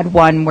we only had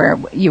one where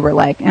you were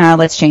like,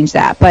 let's change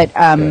that. But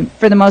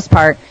for the most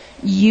part,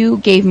 you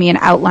gave me an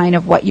outline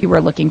of what you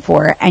were looking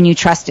for and you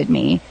trusted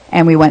me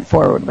and we went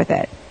forward with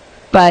it.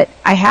 But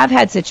I have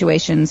had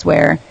situations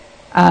where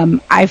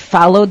I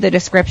followed the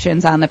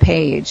descriptions on the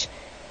page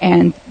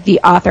and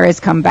the author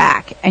has come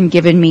back and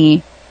given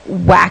me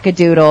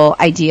wackadoodle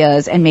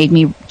ideas and made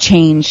me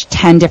change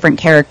 10 different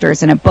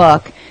characters in a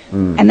book.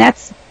 And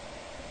that's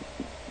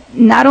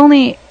not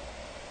only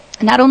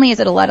is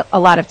it a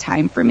lot of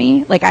time for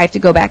me, I have to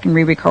go back and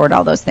re-record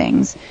all those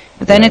things,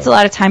 but then it's a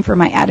lot of time for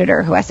my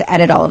editor who has to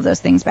edit all of those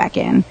things back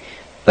in.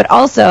 But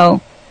also,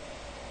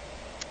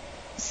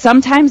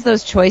 sometimes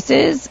those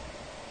choices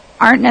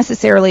aren't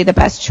necessarily the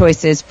best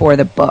choices for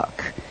the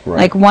book.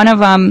 Right.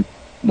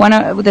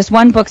 This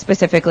one book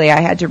specifically, I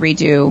had to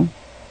redo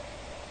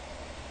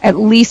at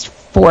least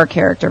 4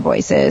 character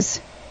voices,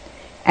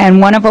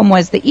 and one of them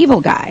was the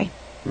evil guy.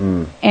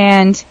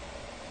 And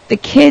the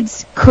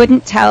kids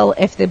couldn't tell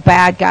if the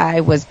bad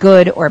guy was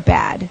good or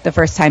bad the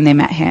first time they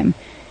met him.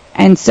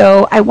 And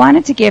so I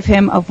wanted to give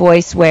him a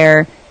voice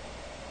where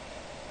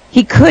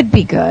he could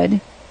be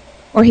good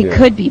or he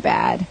could be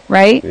bad,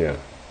 right? Yeah.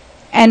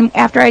 And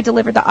after I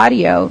delivered the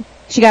audio,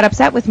 she got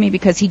upset with me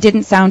because he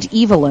didn't sound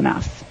evil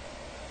enough.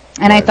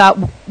 And I thought,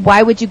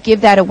 why would you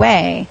give that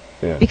away?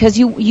 Yeah. Because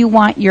you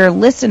want your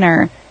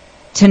listener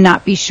to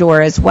not be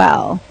sure as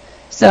well.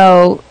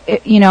 So,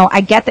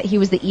 I get that he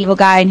was the evil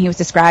guy and he was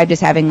described as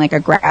having a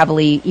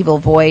gravelly evil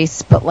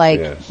voice,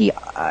 but he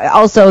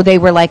also, they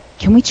were like,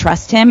 can we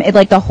trust him?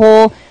 The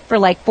whole,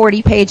 for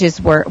 40 pages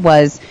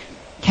was,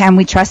 can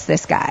we trust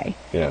this guy?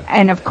 Yeah.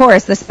 And of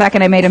course, the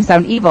second I made him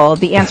sound evil,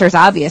 the answer is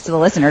obvious to the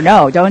listener.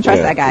 No, don't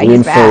trust that guy.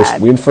 He's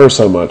bad. We infer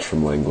so much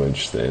from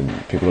language and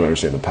people don't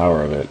understand the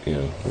power of it.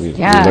 We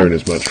learn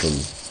as much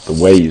from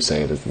the way you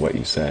say it as what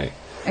you say.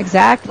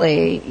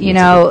 Exactly.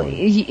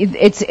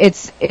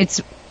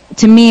 It's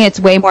to me, it's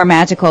way more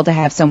magical to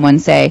have someone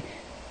say,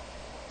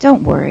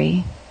 don't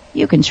worry,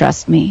 you can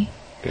trust me,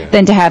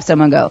 than to have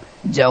someone go,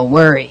 don't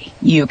worry,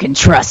 you can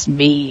trust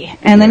me.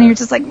 And then you're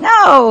just like,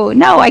 no,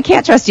 I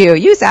can't trust you.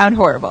 You sound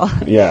horrible.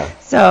 Yeah.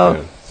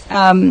 So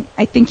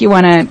I think you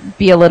want to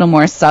be a little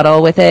more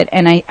subtle with it.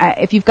 And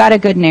if you've got a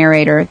good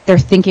narrator, they're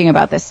thinking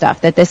about this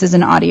stuff, that this is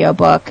an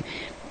audiobook,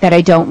 that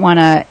I don't want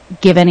to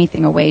give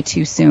anything away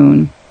too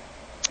soon,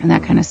 and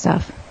that kind of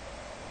stuff.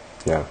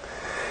 Yeah.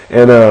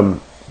 And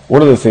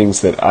one of the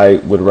things that I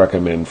would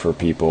recommend for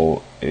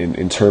people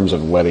in terms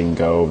of letting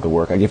go of the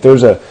work, like if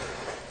there's a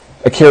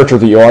character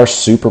that you are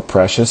super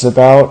precious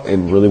about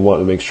and really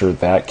want to make sure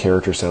that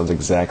character sounds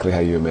exactly how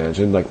you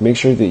imagine, like make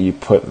sure that you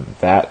put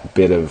that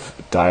bit of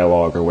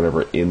dialogue or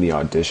whatever in the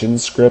audition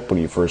script when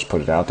you first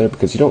put it out there,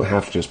 because you don't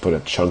have to just put a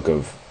chunk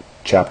of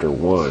chapter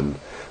 1.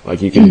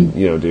 Like you can,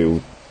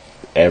 do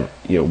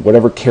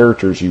whatever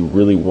characters you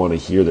really want to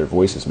hear their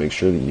voices, make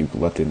sure that you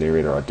let the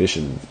narrator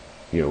audition,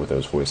 with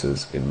those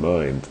voices in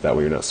mind. That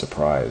way you're not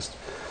surprised.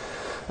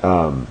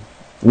 At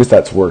least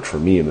that's worked for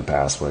me in the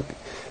past.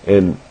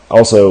 And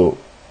also,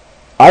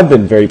 I've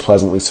been very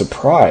pleasantly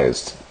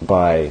surprised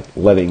by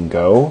letting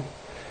go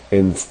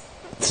and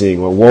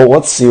seeing, well,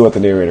 let's see what the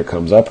narrator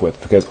comes up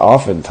with, because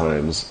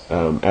oftentimes,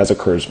 as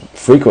occurs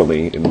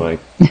frequently in my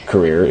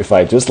career, if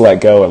I just let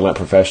go and let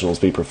professionals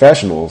be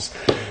professionals,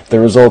 the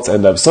results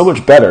end up so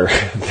much better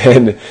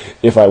than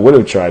if I would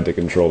have tried to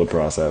control the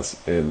process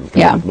and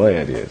come up with my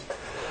ideas.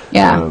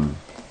 Yeah.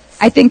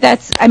 I think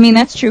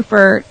that's true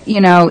for,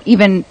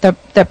 even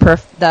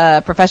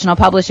the professional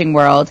publishing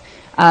world.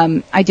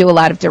 I do a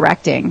lot of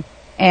directing,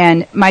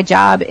 and my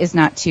job is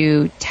not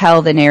to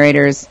tell the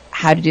narrators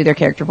how to do their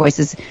character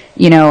voices.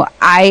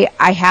 I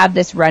have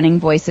this running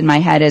voice in my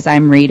head as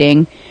I'm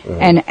reading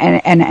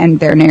and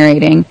they're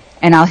narrating,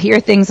 and I'll hear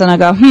things and I'll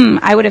go,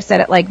 I would have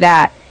said it like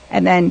that.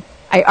 And then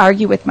I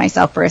argue with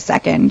myself for a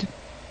second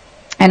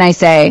and I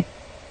say,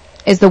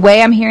 is the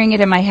way I'm hearing it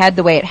in my head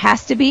the way it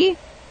has to be?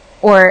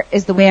 Or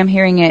is the way I'm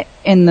hearing it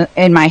in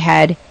my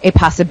head a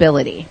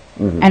possibility?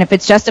 Mm-hmm. And if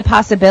it's just a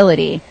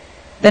possibility,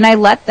 then I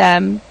let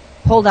them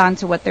hold on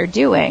to what they're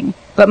doing.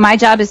 But my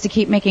job is to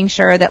keep making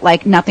sure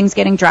that nothing's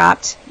getting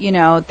dropped.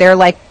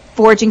 They're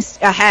forging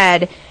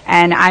ahead,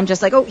 and I'm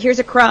just like, oh, here's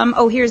a crumb.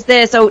 Oh, here's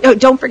this. Oh,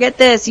 don't forget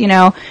this.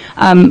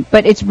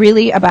 But it's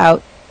really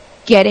about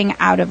getting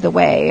out of the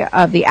way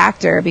of the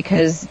actor,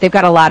 because they've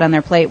got a lot on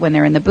their plate when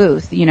they're in the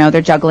booth.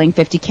 They're juggling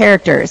 50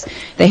 characters.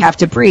 They have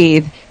to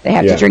breathe. They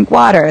have to drink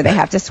water. They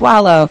have to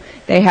swallow.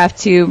 They have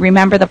to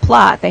remember the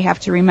plot. They have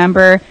to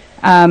remember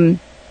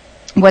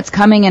what's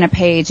coming in a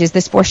page. Is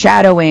this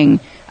foreshadowing?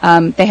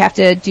 They have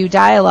to do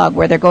dialogue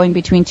where they're going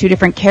between two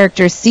different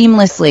characters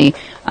seamlessly.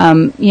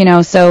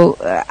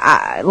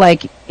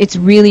 It's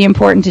really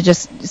important to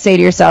just say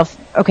to yourself,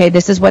 okay,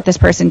 this is what this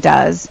person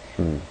does,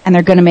 and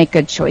they're going to make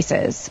good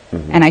choices,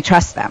 and I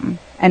trust them.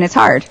 And it's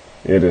hard.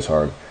 It is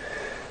hard.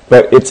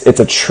 But it's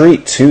a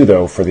treat, too,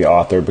 though, for the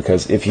author,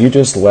 because if you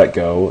just let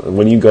go, and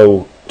when you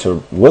go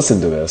to listen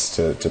to this,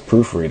 to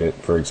proofread it,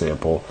 for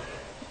example,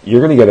 you're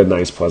going to get a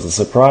nice, pleasant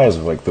surprise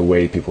of the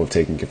way people have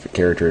taken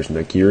characters,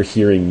 and you're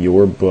hearing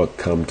your book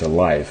come to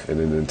life in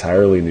an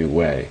entirely new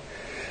way.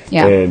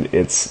 Yeah. And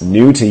it's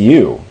new to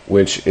you,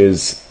 which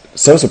is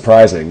so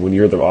surprising when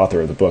you're the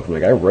author of the book. I'm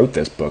I wrote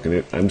this book,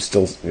 and I'm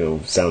still,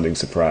 sounding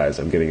surprised.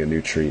 I'm getting a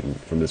new treat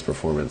from this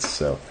performance.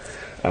 So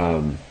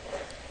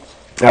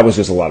that was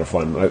just a lot of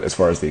fun as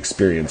far as the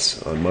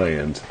experience on my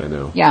end, I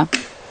know. Yeah.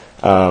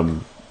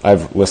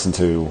 I've listened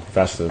to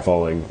Faster Than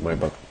Falling, my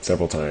book,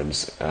 several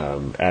times.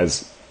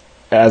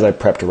 As I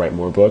prep to write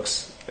more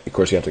books, of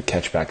course, you have to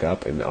catch back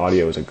up, and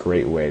audio is a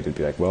great way to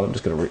be I'm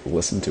just going to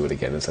listen to it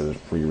again instead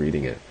of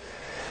rereading it,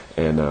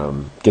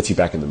 and gets you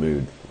back in the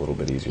mood a little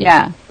bit easier.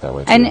 Yeah, that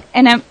way too.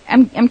 And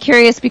I'm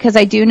curious, because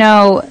I do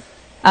know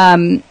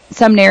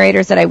some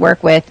narrators that I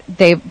work with.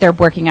 They're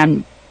working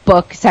on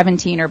book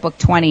 17 or book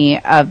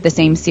 20 of the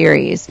same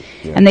series,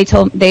 and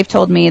they've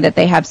told me that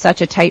they have such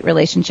a tight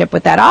relationship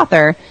with that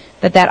author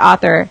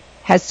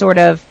has sort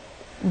of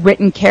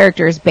written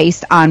characters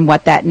based on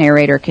what that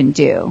narrator can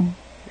do.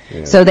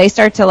 Yeah. So they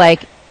start to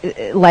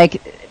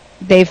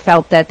they've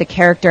felt that the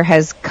character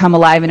has come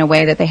alive in a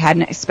way that they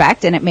hadn't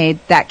expect, and it made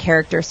that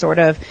character sort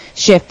of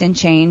shift and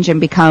change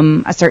and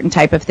become a certain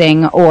type of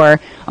thing. Or,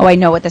 oh, I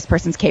know what this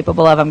person's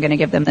capable of. I'm going to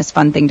give them this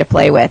fun thing to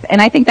play with.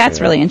 And I think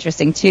that's really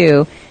interesting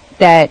too,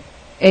 that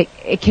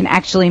it can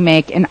actually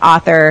make an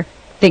author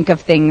think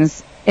of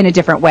things in a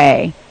different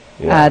way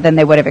than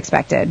they would have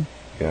expected.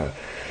 Yeah.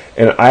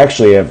 And I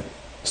actually have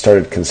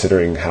started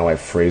considering how I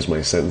phrase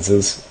my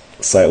sentences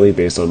slightly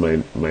based on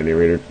my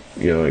narrator.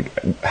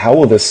 How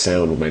will this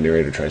sound when my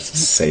narrator tries to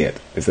say it?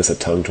 Is this a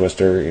tongue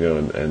twister?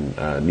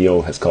 And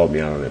Neil has called me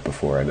out on it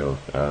before, I know.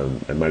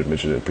 I might have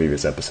mentioned it in a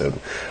previous episode.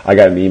 I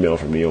got an email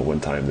from Neil one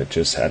time that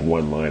just had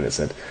one line that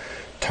said,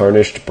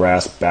 "Tarnished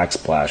brass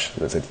backsplash."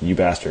 And it said, "You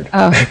bastard."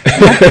 Oh,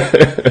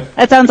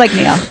 that sounds like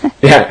Neil.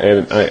 Yeah,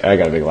 and I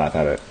got a big laugh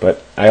at it.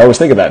 But I always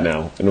think of that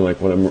now. And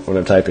when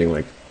I'm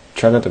typing,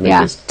 try not to make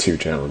this too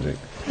challenging.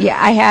 Yeah,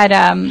 I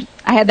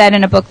had that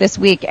in a book this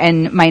week,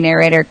 and my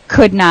narrator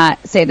could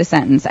not say the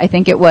sentence. I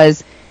think it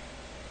was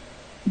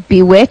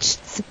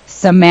bewitched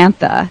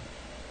Samantha.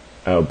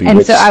 Oh,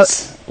 bewitched, and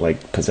so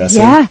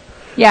possessing?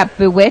 Yeah,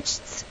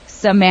 bewitched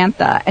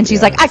Samantha. And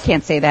she's like, I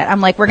can't say that.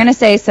 I'm like, we're going to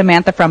say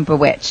Samantha from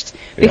Bewitched.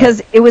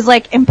 Because it was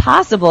like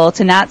impossible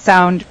to not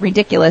sound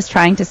ridiculous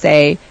trying to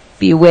say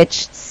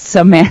Bewitched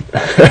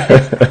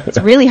Samantha. It's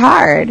really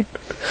hard.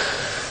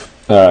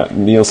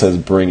 Neil says,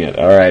 "Bring it."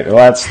 All right. Well,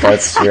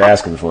 that's you're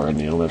asking for it,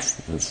 Neil.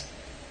 That's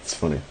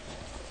funny.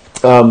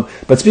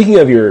 But speaking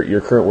of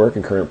your current work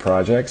and current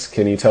projects,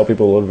 can you tell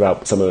people a little bit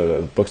about some of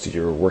the books that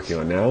you're working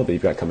on now that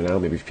you've got coming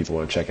out? Maybe if people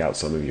want to check out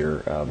some of your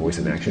voice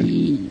in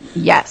action.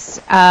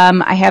 Yes.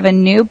 I have a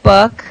new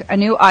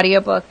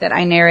audiobook that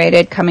I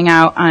narrated coming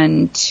out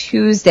on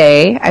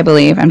Tuesday, I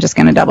believe. I'm just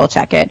going to double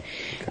check it.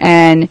 Okay.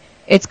 And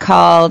it's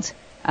called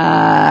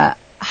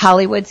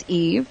Hollywood's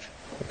Eve.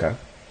 Okay.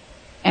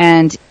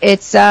 And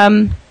it's, how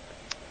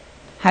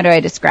do I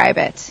describe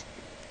it?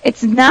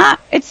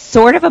 It's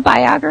sort of a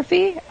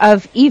biography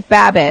of Eve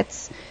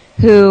Babbitt,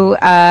 who,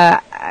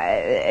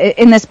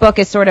 in this book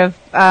is sort of,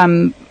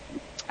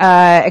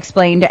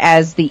 explained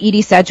as the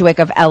Edie Sedgwick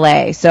of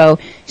LA. So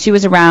she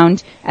was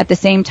around at the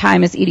same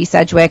time as Edie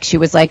Sedgwick. She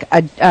was like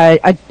a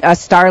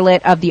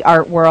starlet of the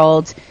art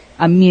world,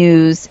 a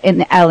muse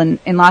in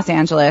Los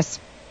Angeles.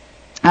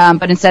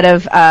 But instead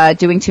of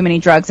doing too many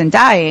drugs and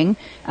dying,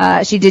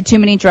 she did too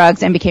many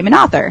drugs and became an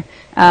author.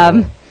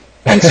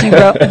 And she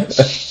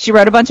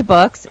wrote a bunch of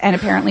books, and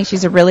apparently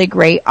she's a really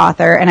great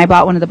author. And I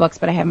bought one of the books,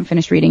 but I haven't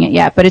finished reading it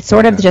yet. But it's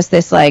sort of just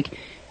this like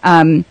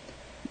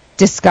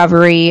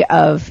discovery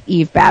of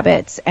Eve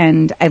Babbitt,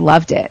 and I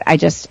loved it. I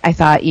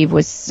thought Eve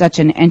was such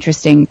an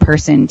interesting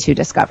person to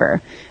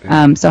discover.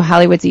 So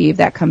Hollywood's Eve,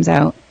 that comes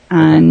out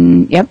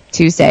on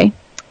Tuesday,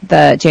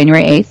 the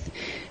January 8th.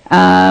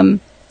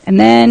 And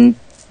then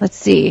let's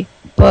see,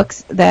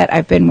 books that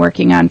I've been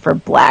working on for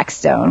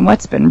Blackstone.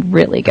 What's been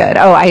really good?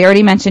 Oh, I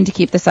already mentioned To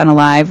Keep the Sun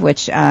Alive,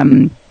 which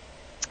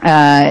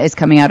is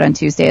coming out on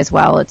Tuesday as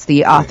well. It's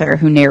the author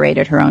who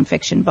narrated her own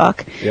fiction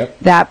book. Yep.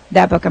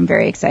 That book I'm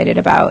very excited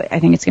about. I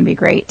think it's going to be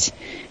great.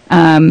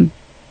 Let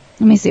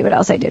me see what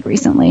else I did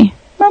recently.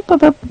 I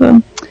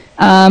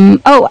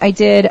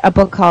did a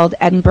book called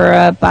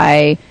Edinburgh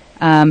by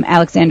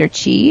Alexander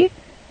Chee,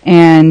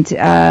 and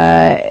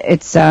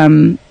it's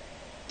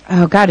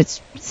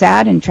it's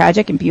sad and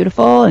tragic and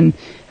beautiful. And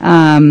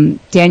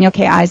Daniel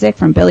K. Isaac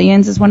from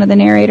Billions is one of the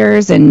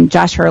narrators, and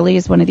Josh Hurley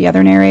is one of the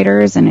other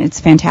narrators, and it's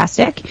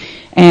fantastic.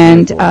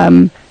 And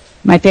one of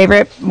my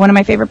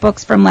favorite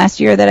books from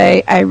last year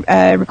that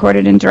I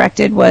recorded and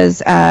directed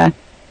was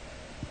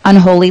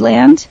Unholy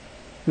Land,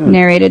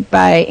 narrated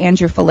by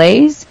Andrew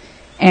Falaise,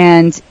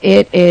 and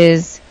it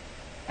is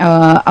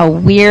a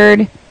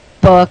weird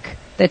book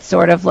that's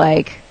sort of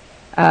like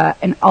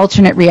an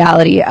alternate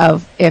reality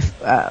of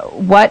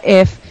what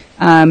if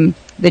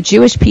the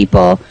Jewish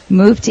people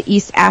moved to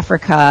East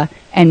Africa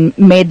and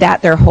made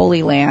that their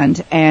holy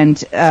land, and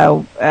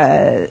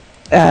the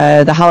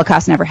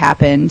Holocaust never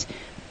happened.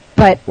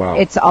 But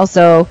it's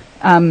also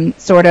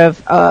sort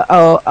of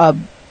a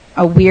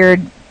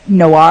weird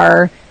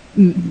noir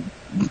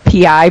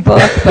PI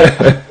book,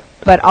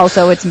 but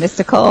also it's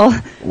mystical.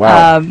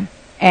 Wow.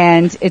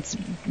 And it's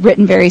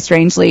written very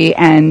strangely,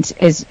 and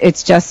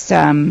it's just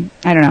I don't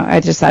know. I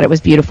just thought it was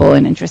beautiful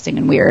and interesting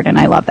and weird, and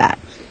I love that.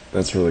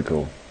 That's really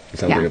cool. It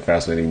sounds like a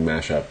fascinating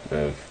mashup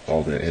of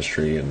alternate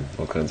history and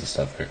all kinds of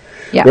stuff there.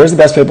 Yeah. Where's the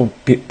best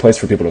place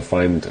for people to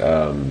find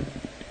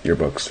your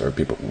books or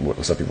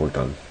stuff you've worked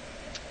on?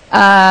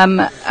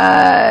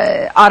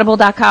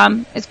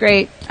 Audible.com is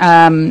great.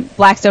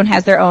 Blackstone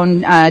has their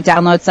own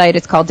download site.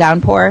 It's called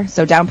Downpour,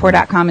 so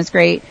downpour.com is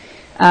great.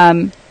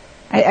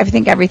 I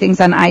think everything's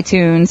on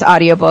iTunes,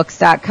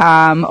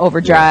 audiobooks.com,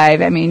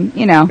 Overdrive. Yeah. I mean,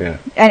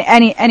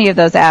 any of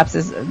those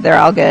apps, they're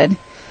all good.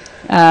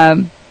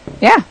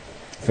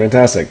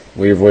 Fantastic.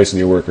 Well, your voice and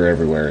your work are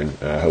everywhere, and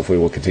hopefully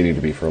will continue to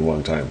be for a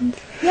long time.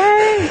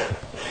 Yay!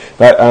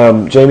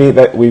 But Jamie,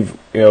 that we've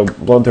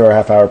blown through our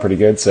half hour pretty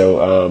good.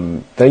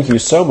 So thank you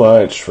so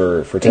much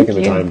for taking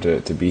the time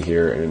to be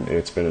here, and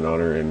it's been an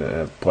honor and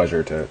a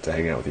pleasure to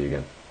hang out with you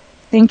again.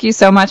 Thank you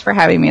so much for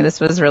having me. This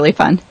was really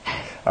fun.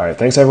 All right.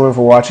 Thanks, everyone,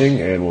 for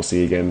watching, and we'll see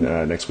you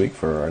again next week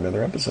for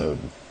another episode.